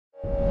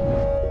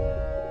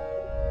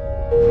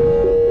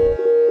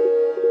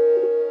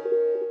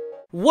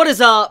What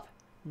is up,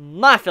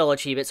 my fellow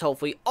Chibits?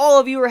 Hopefully all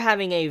of you are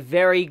having a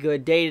very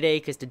good day today,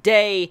 because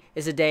today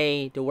is a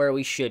day to where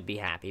we should be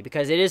happy,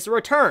 because it is the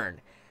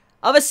return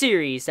of a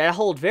series that I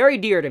hold very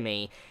dear to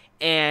me,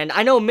 and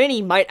I know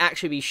many might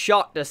actually be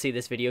shocked to see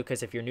this video,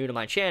 because if you're new to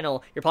my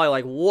channel, you're probably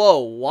like, whoa,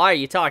 why are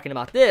you talking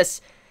about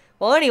this?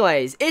 Well,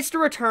 anyways, it's the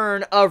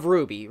return of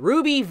RWBY.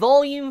 RWBY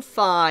Volume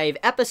 5,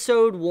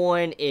 Episode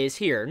 1 is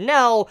here.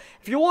 Now,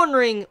 if you're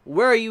wondering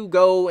where you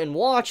go and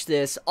watch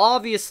this,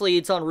 obviously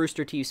it's on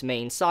Roosterteeth's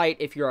main site.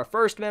 If you're a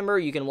first member,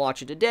 you can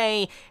watch it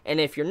today, and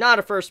if you're not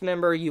a first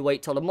member, you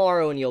wait till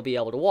tomorrow and you'll be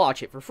able to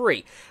watch it for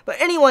free.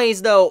 But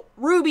anyways, though,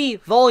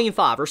 RWBY Volume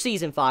 5, or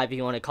Season 5 if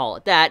you want to call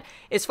it that,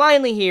 is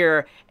finally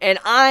here, and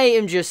I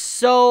am just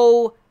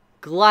so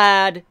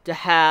glad to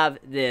have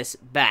this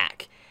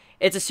back.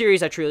 It's a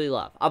series I truly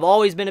love. I've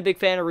always been a big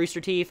fan of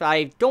Roosterteeth.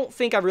 I don't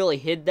think I've really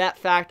hid that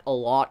fact a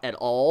lot at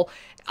all.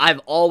 I've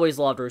always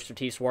loved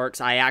Roosterteeth's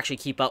works. I actually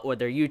keep up with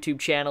their YouTube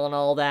channel and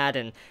all that,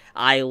 and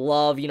I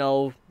love, you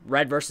know,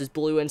 Red versus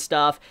Blue and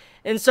stuff.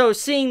 And so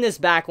seeing this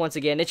back once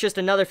again, it's just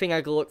another thing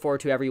I can look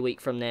forward to every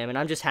week from them, and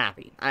I'm just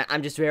happy.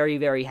 I'm just very,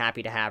 very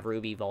happy to have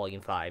RWBY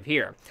Volume 5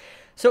 here.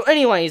 So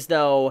anyways,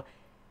 though,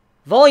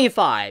 Volume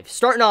 5,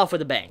 starting off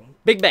with a bang.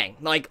 Big bang.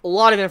 Like, a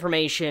lot of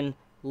information,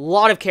 a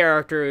lot of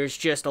characters,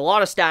 just a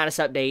lot of status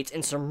updates,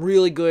 and some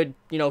really good,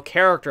 you know,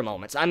 character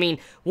moments. I mean,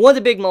 one of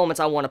the big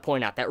moments I want to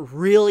point out that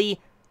really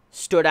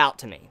stood out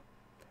to me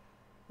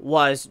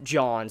was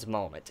John's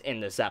moment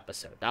in this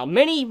episode. Now,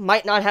 many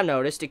might not have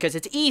noticed, because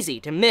it's easy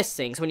to miss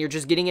things when you're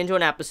just getting into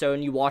an episode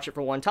and you watch it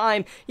for one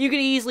time. You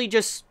could easily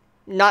just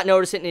not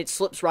notice it and it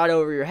slips right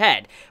over your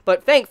head.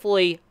 But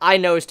thankfully, I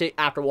noticed it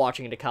after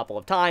watching it a couple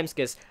of times,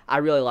 because I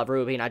really love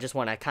RWBY and I just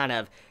want to kind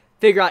of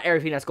figure out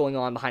everything that's going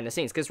on behind the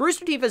scenes. Because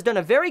Roosterteeth has done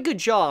a very good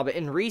job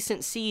in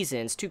recent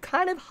seasons to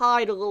kind of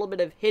hide a little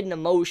bit of hidden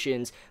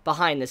emotions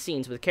behind the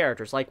scenes with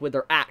characters, like with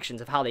their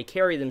actions, of how they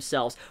carry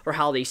themselves, or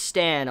how they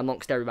stand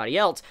amongst everybody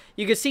else.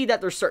 You can see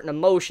that there's certain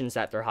emotions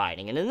that they're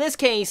hiding. And in this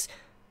case,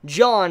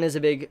 John is a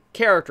big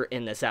character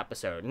in this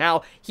episode.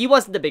 Now, he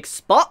wasn't the big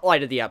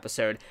spotlight of the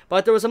episode,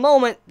 but there was a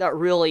moment that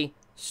really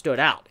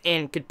stood out,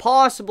 and could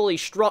possibly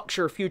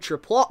structure future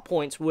plot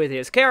points with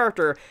his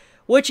character,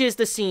 which is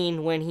the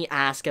scene when he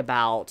asked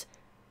about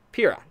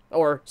Pyrrha,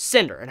 or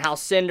Cinder, and how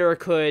Cinder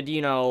could,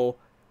 you know,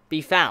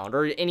 be found,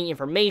 or any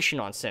information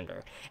on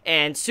Cinder.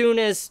 And soon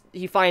as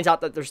he finds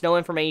out that there's no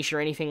information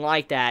or anything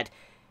like that,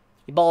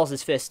 he balls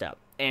his fist up.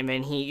 And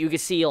then you can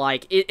see,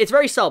 like, it's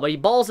very subtle, but he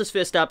balls his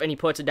fist up and he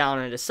puts it down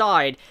on his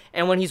side,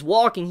 and when he's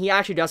walking, he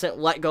actually doesn't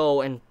let go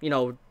and, you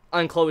know,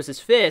 unclose his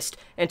fist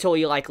until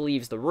he, like,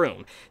 leaves the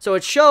room. So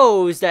it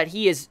shows that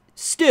he is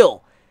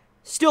still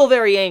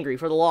very angry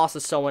for the loss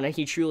of someone that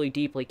he truly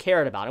deeply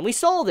cared about. And we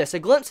saw this, a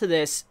glimpse of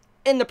this,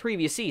 in the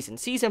previous season.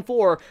 Season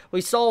 4,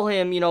 we saw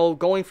him, you know,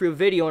 going through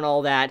video and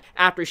all that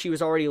after she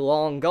was already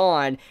long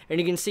gone,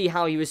 and you can see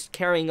how he was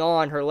carrying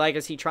on her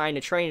legacy, trying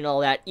to train and all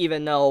that,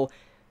 even though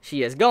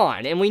she is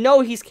gone. And we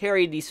know he's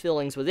carried these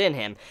feelings within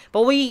him.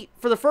 But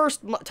for the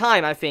first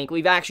time, I think,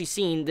 we've actually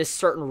seen this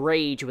certain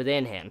rage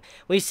within him.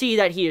 We see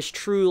that he is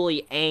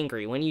truly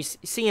angry. When you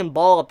see him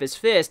ball up his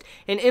fist,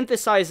 it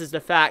emphasizes the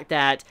fact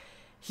that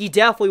he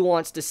definitely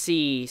wants to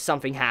see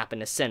something happen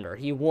to Cinder.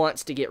 He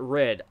wants to get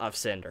rid of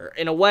Cinder.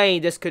 In a way,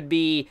 this could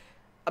be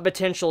a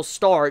potential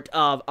start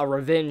of a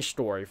revenge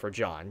story for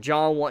John.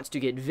 John wants to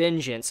get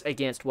vengeance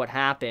against what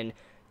happened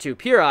to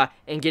Pyrrha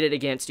and get it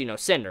against, you know,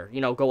 Cinder.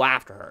 You know, go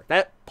after her.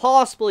 That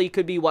possibly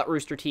could be what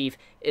Roosterteeth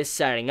is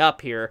setting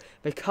up here,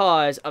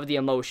 because of the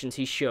emotions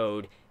he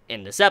showed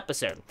in this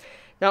episode.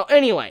 Now,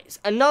 anyways,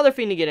 another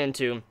thing to get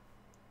into,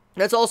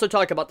 let's also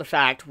talk about the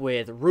fact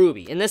with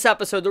RWBY. In this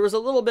episode, there was a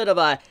little bit of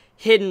a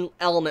hidden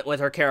element with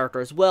her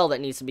character as well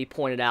that needs to be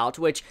pointed out,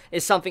 which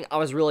is something I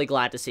was really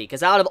glad to see.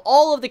 Because out of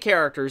all of the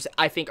characters,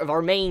 I think, of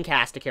our main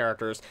cast of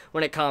characters,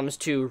 when it comes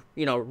to,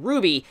 you know,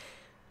 RWBY,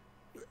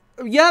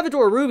 you have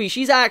Adore RWBY,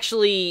 she's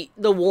actually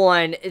the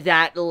one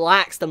that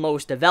lacks the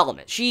most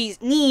development. She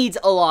needs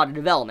a lot of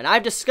development.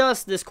 I've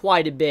discussed this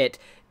quite a bit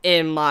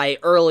in my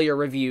earlier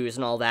reviews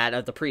and all that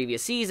of the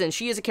previous season.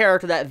 She is a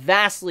character that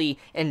vastly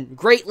and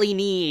greatly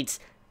needs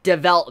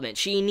development.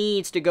 She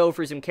needs to go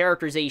for some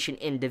characterization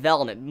and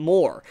development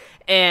more.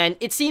 And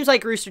it seems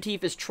like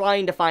Roosterteeth is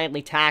trying to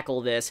finally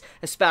tackle this,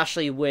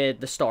 especially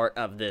with the start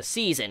of this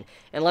season.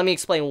 And let me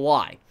explain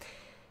why.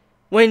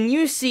 When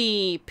you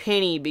see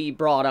Penny be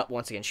brought up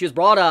once again, she was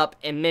brought up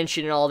and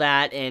mentioned and all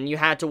that, and you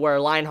had to where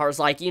Lionheart's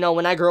like, you know,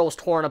 when that girl was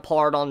torn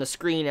apart on the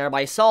screen,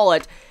 everybody saw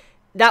it,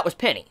 that was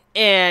Penny.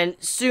 And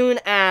soon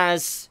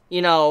as,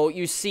 you know,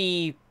 you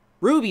see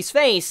RWBY's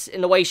face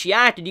and the way she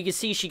acted, you could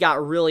see she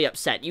got really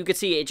upset. You could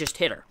see it just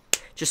hit her.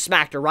 Just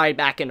smacked her right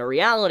back into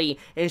reality,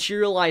 and she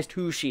realized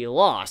who she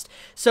lost.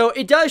 So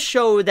it does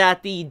show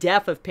that the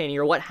death of Penny,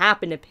 or what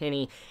happened to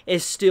Penny,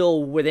 is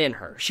still within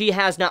her. She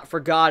has not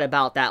forgot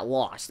about that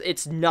loss.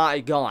 It's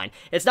not gone.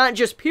 It's not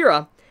just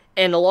Pyrrha,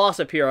 and the loss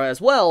of Pyrrha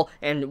as well,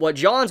 and what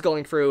John's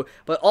going through,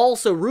 but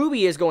also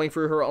RWBY is going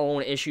through her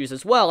own issues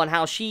as well, and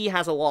how she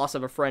has a loss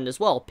of a friend as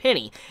well,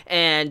 Penny,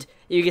 and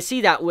you can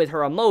see that with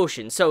her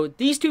emotions. So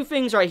these two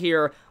things right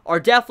here are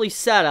definitely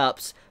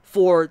setups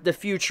for the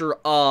future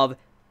of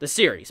the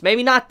series.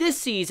 Maybe not this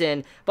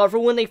season, but for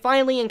when they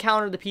finally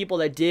encounter the people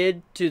that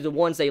did to the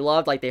ones they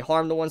loved, like they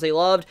harmed the ones they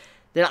loved,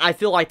 then I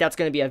feel like that's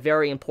going to be a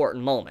very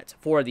important moment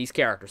for these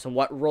characters and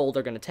what role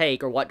they're going to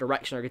take or what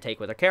direction they're going to take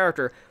with their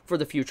character for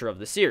the future of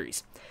the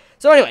series.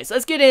 So anyways,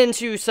 let's get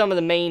into some of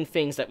the main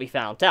things that we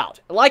found out.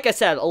 Like I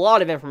said, a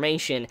lot of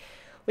information.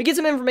 We get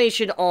some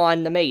information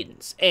on the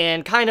maidens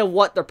and kind of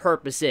what their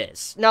purpose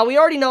is. Now, we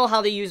already know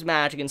how they use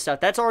magic and stuff.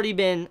 That's already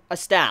been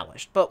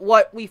established. But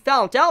what we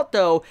found out,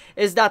 though,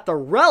 is that the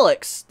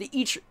relics,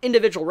 each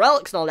individual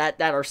relics and all that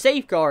are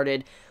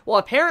safeguarded, well,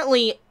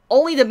 apparently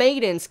only the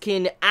maidens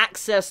can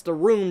access the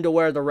room to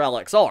where the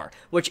relics are,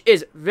 which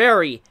is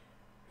very,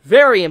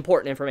 very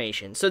important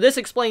information. So this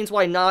explains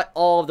why not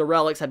all of the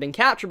relics have been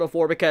captured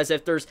before, because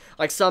if there's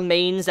like some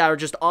maidens that are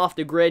just off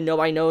the grid,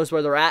 nobody knows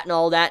where they're at and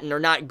all that, and they're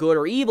not good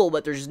or evil,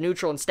 but they're just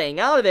neutral and staying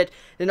out of it,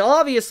 then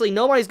obviously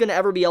nobody's going to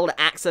ever be able to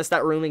access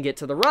that room and get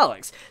to the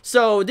relics.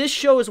 So this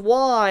shows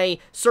why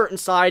certain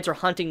sides are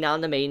hunting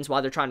down the maidens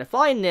while they're trying to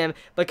find them,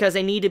 because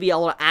they need to be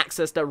able to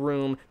access the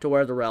room to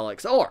where the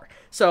relics are.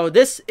 So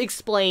this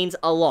explains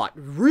a lot.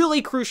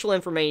 Really crucial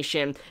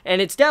information,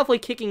 and it's definitely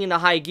kicking into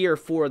high gear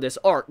for this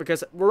arc,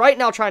 because we're right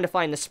now trying to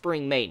find the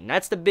Spring Maiden.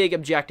 That's the big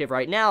objective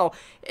right now,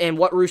 and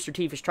what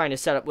Roosterteeth is trying to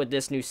set up with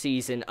this new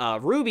season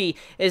of RWBY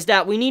is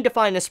that we need to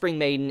find the Spring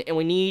Maiden, and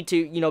we need to,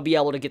 you know, be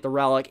able to get the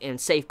relic and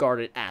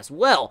safeguard it as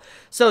well.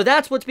 So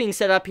that's what's being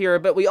set up here,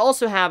 but we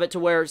also have it to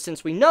where,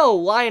 since we know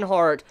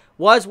Lionheart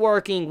was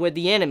working with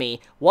the enemy,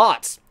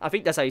 Watts, I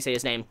think that's how you say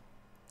his name,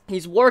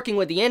 he's working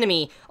with the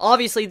enemy.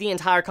 Obviously, the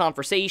entire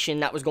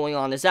conversation that was going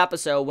on this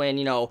episode when,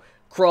 you know,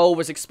 Crow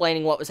was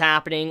explaining what was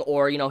happening,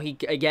 or, you know, he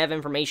gave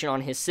information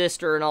on his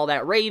sister and all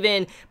that,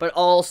 Raven, but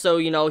also,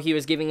 you know, he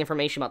was giving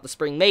information about the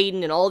Spring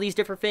Maiden and all these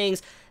different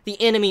things. The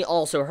enemy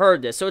also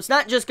heard this. So it's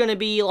not just going to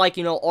be like,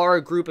 you know,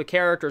 our group of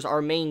characters,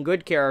 our main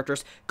good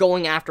characters,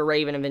 going after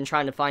Raven and then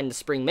trying to find the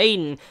Spring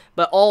Maiden,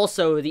 but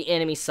also the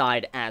enemy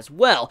side as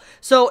well.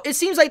 So it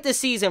seems like this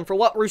season, for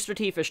what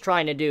Roosterteeth is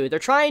trying to do, they're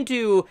trying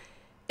to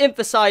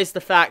emphasize the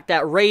fact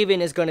that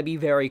Raven is going to be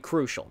very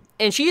crucial.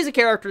 And she is a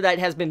character that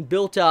has been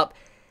built up,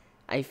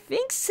 I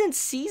think, since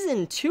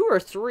season 2 or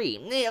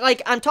 3.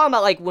 Like, I'm talking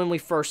about, like, when we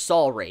first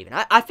saw Raven.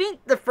 I think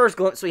the first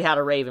glimpse we had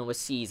of Raven was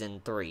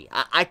season 3.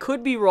 I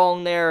could be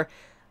wrong there.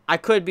 I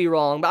could be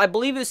wrong, but I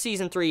believe it was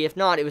season 3. If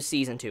not, it was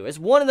season 2. It's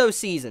one of those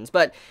seasons,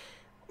 but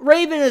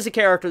Raven is a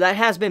character that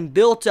has been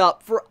built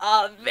up for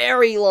a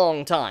very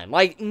long time.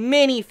 Like,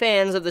 many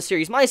fans of the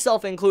series,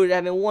 myself included,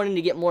 have been wanting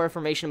to get more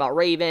information about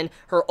Raven,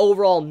 her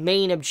overall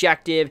main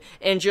objective,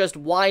 and just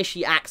why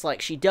she acts like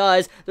she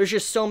does. There's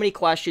just so many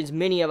questions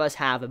many of us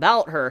have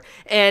about her,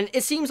 and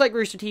it seems like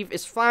Roosterteeth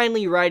is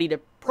finally ready to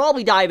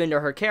probably dive into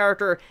her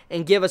character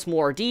and give us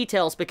more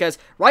details, because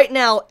right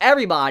now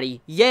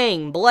everybody,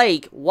 Yang,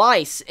 Blake,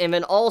 Weiss, and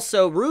then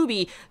also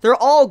RWBY, they're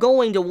all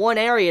going to one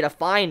area to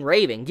find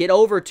Raven, get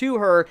over to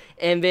her,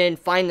 and then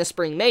find the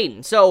Spring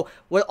Maiden. So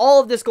with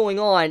all of this going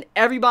on,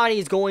 everybody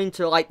is going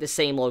to like the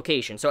same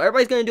location. So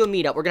everybody's going to do a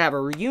meetup. We're going to have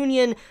a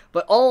reunion,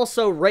 but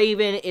also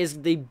Raven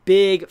is the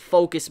big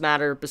focus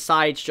matter.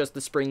 Besides just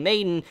the Spring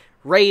Maiden,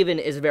 Raven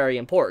is very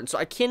important. So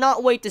I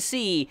cannot wait to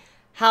see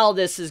how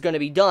this is going to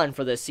be done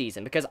for this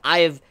season, because I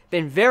have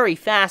been very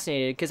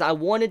fascinated, because I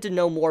wanted to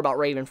know more about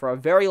Raven for a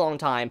very long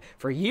time,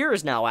 for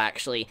years now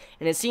actually,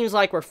 and it seems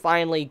like we're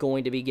finally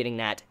going to be getting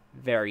that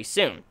very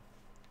soon.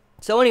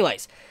 So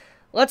anyways,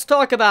 let's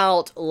talk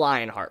about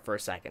Lionheart for a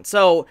second.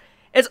 So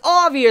it's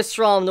obvious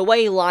from the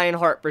way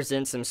Lionheart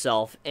presents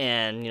himself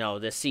in, you know,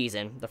 this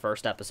season, the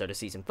first episode of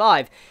season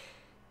 5,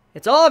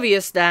 it's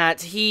obvious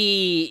that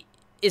he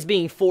is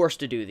being forced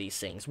to do these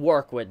things,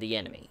 work with the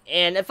enemy.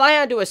 And if I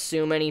had to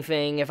assume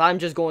anything, if I'm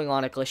just going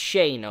on a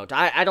cliche note,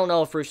 I don't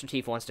know if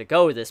Roosterteeth wants to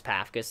go this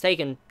path, because they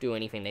can do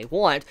anything they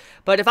want,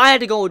 but if I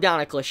had to go down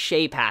a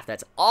cliche path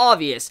that's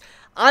obvious,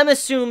 I'm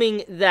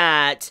assuming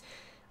that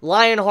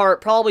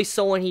Lionheart, probably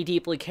someone he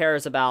deeply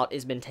cares about,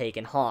 has been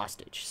taken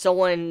hostage.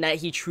 Someone that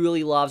he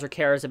truly loves or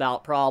cares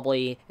about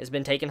probably has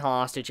been taken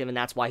hostage, and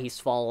that's why he's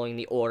following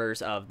the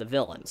orders of the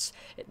villains.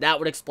 That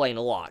would explain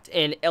a lot.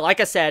 And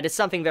like I said, it's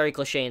something very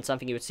cliche and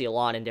something you would see a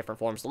lot in different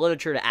forms of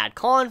literature to add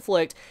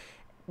conflict.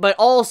 But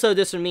also,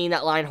 this would mean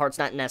that Lionheart's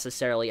not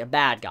necessarily a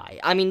bad guy.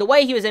 I mean, the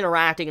way he was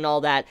interacting and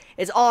all that,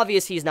 it's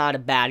obvious he's not a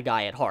bad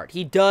guy at heart.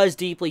 He does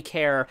deeply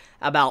care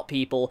about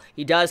people.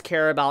 He does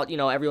care about, you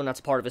know, everyone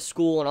that's part of his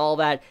school and all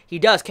that. He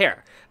does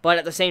care. But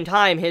at the same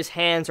time, his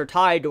hands are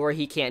tied to where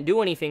he can't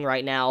do anything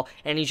right now,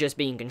 and he's just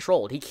being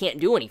controlled. He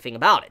can't do anything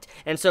about it.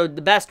 And so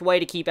the best way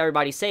to keep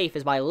everybody safe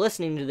is by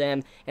listening to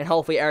them, and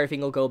hopefully everything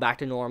will go back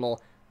to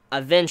normal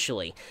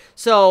eventually.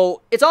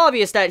 So, it's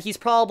obvious that he's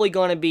probably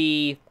going to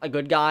be a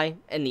good guy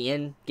in the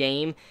end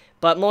game,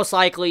 but most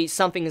likely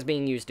something is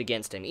being used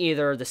against him.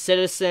 Either the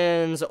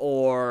citizens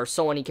or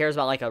someone he cares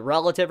about, like a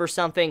relative or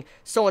something.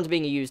 Someone's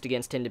being used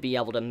against him to be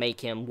able to make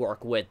him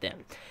work with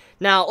them.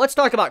 Now, let's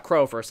talk about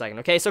Crow for a second,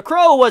 okay? So,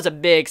 Crow was a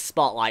big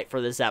spotlight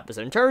for this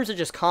episode. In terms of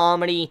just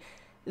comedy,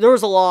 there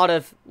was a lot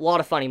of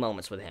funny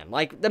moments with him.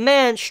 Like, the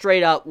man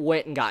straight up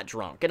went and got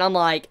drunk. And I'm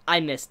like, I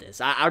missed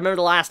this. I remember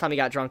the last time he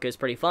got drunk, it was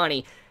pretty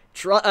funny.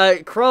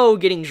 Crow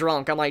getting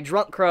drunk. I'm like,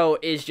 drunk Crow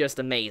is just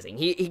amazing.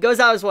 He goes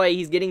out his way,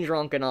 he's getting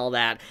drunk and all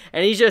that,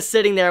 and he's just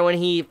sitting there when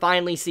he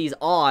finally sees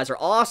Oz or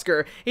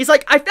Oscar. He's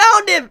like, I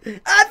found him!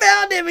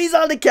 He's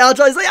on the couch.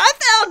 I was like, I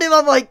found him!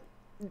 I'm like,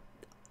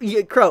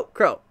 Crow.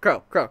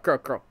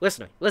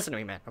 Listen to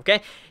me, man,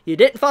 okay? You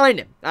didn't find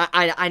him.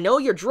 I know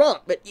you're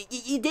drunk, but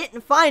you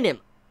didn't find him.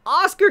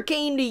 Oscar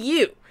came to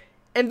you.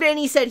 And then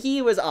he said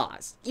he was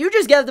Oz. You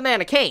just gave the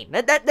man a cane.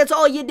 That's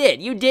all you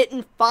did. You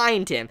didn't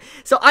find him.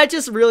 So I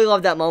just really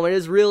love that moment. It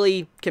was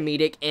really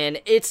comedic,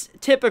 and it's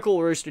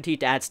typical Rooster Teeth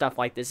to add stuff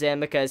like this in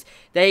because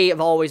they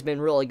have always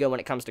been really good when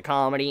it comes to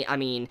comedy. I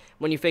mean,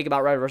 when you think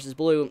about Red vs.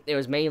 Blue, it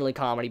was mainly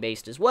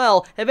comedy-based as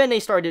well, and then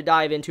they started to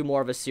dive into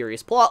more of a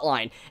serious plot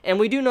line. And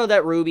we do know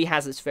that RWBY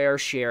has its fair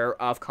share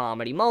of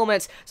comedy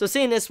moments, so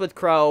seeing this with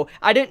Crow,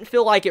 I didn't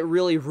feel like it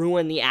really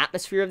ruined the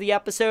atmosphere of the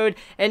episode.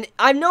 And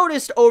I've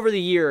noticed over the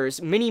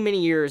years, many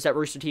years that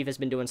Rooster Teeth has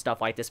been doing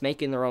stuff like this,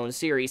 making their own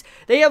series,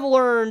 they have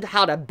learned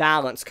how to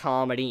balance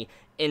comedy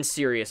in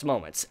serious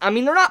moments. I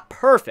mean, they're not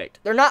perfect.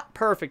 They're not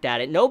perfect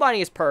at it.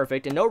 Nobody is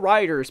perfect, and no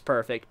writer is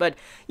perfect, but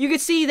you can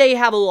see they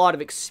have a lot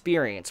of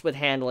experience with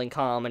handling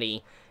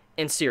comedy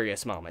in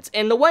serious moments.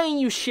 And the way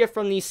you shift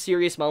from these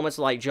serious moments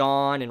like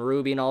John and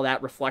RWBY and all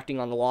that, reflecting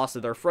on the loss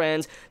of their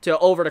friends, to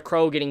over to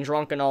Crow getting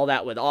drunk and all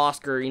that with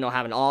Oscar, you know,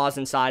 having Oz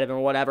inside of him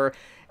or whatever,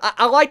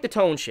 I like the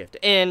tone shift,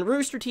 and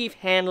Rooster Teeth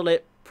handled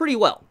it pretty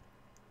well.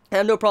 I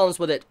have no problems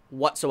with it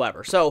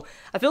whatsoever. So,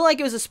 I feel like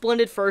it was a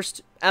splendid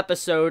first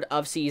episode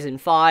of Season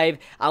 5.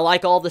 I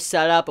like all the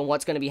setup and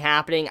what's going to be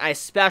happening. I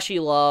especially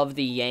love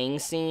the Yang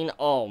scene.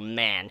 Oh,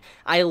 man.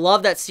 I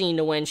love that scene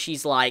to when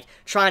she's, like,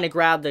 trying to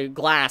grab the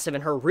glass, and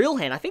then her real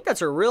hand, I think that's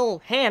her real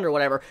hand or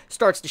whatever,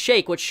 starts to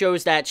shake, which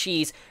shows that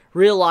she's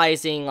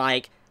realizing,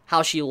 like,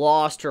 how she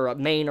lost her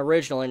main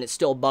original, and it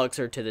still bugs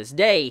her to this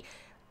day.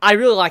 I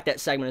really like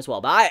that segment as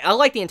well, but I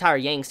like the entire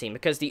Yang scene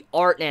because the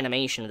art and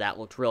animation of that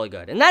looked really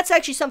good. And that's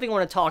actually something I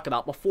want to talk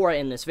about before I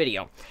end this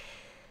video.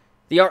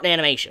 The art and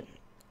animation.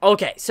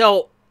 Okay,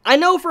 so I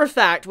know for a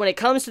fact when it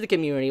comes to the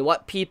community,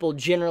 what people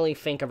generally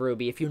think of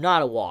RWBY, if you're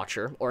not a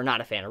watcher or not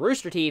a fan of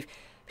Rooster Teeth,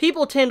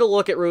 people tend to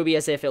look at RWBY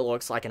as if it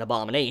looks like an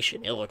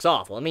abomination. It looks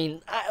awful. I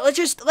mean,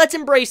 let's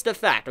embrace the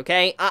fact,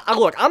 okay?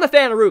 Look, I'm a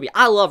fan of RWBY.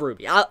 I love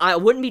RWBY. I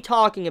wouldn't be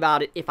talking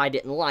about it if I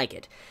didn't like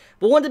it.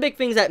 But one of the big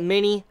things that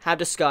many have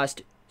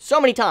discussed so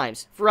many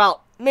times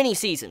throughout many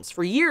seasons,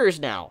 for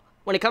years now,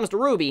 when it comes to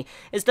RWBY,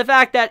 is the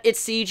fact that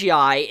it's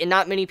CGI, and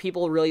not many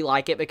people really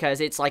like it because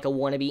it's like a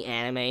wannabe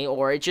anime,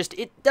 or it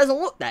doesn't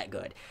look that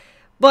good.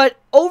 But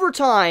over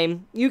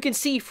time, you can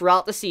see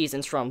throughout the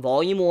seasons, from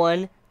Volume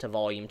 1 to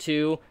Volume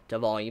 2 to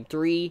Volume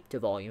 3 to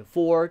Volume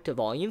 4 to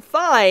Volume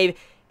 5,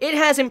 it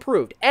has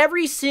improved.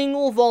 Every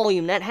single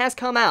volume that has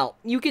come out,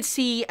 you could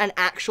see an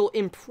actual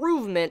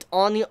improvement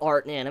on the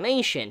art and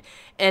animation.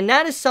 And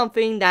that is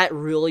something that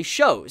really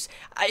shows.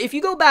 If you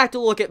go back to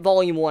look at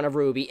Volume 1 of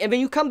RWBY, and then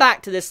you come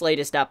back to this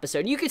latest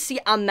episode, you could see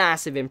a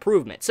massive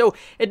improvement. So,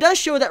 it does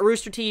show that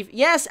Rooster Teeth,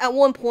 yes, at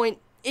one point,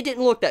 it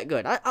didn't look that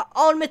good.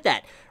 I'll admit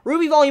that.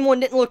 RWBY Volume 1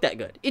 didn't look that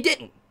good. It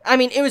didn't. I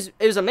mean, it was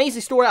an amazing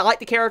story. I liked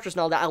the characters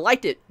and all that. I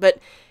liked it, but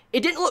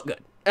it didn't look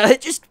good.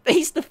 Just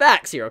face the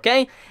facts here,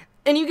 okay?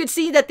 And you can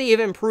see that they have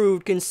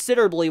improved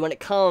considerably when it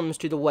comes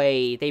to the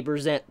way they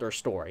present their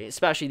story,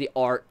 especially the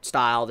art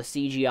style, the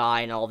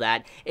CGI, and all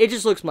that. It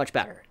just looks much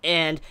better.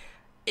 And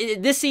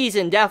this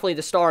season, definitely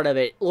the start of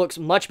it, looks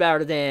much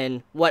better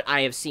than what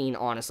I have seen,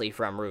 honestly,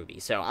 from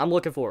RWBY. So I'm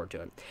looking forward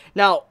to it.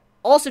 Now,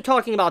 also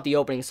talking about the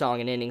opening song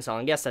and ending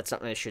song, I guess that's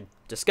something I should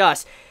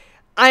discuss.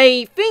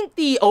 I think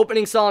the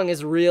opening song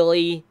is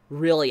really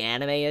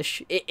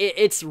anime-ish.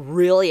 It's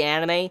really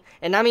anime.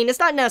 And I mean, it's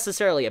not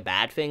necessarily a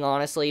bad thing,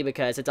 honestly,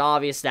 because it's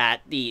obvious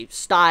that the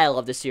style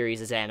of the series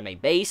is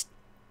anime-based.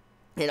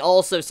 And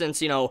also,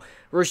 since, you know,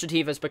 Rooster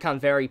Teeth has become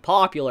very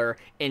popular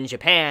in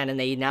Japan, and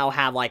they now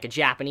have, like, a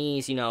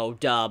Japanese, you know,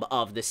 dub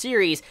of the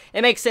series,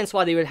 it makes sense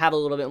why they would have a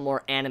little bit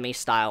more anime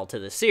style to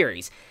the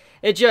series.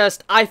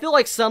 I feel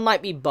like some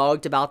might be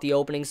bugged about the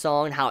opening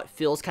song and how it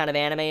feels kind of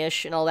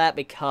anime-ish and all that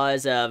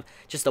because of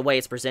just the way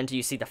it's presented.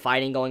 You see the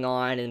fighting going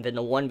on, and then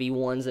the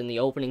 1v1s in the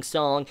opening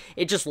song.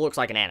 It just looks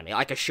like an anime,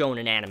 like a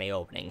shonen anime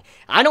opening.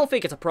 I don't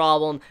think it's a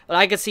problem, but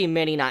I could see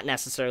many not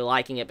necessarily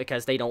liking it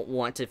because they don't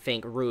want to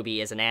think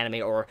RWBY is an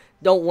anime or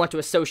don't want to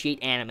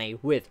associate anime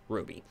with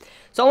RWBY.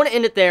 So I want to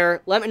end it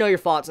there. Let me know your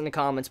thoughts in the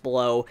comments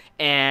below,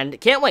 and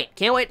can't wait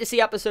to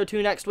see episode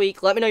 2 next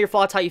week. Let me know your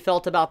thoughts, how you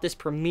felt about this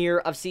premiere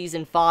of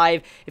Season 5.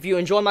 subscribe. If you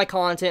enjoy my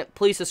content,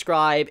 please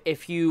subscribe.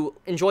 If you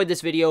enjoyed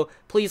this video,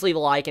 please leave a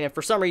like. And if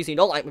for some reason you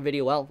don't like my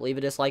video, well, leave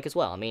a dislike as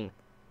well. I mean,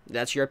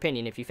 that's your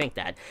opinion if you think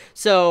that.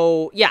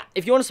 So, yeah,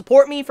 if you want to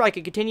support me for I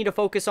can continue to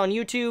focus on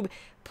YouTube,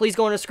 please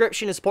go in the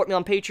description and support me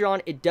on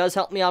Patreon. It does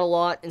help me out a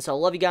lot. And so I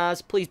love you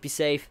guys. Please be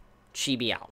safe. Chibi out.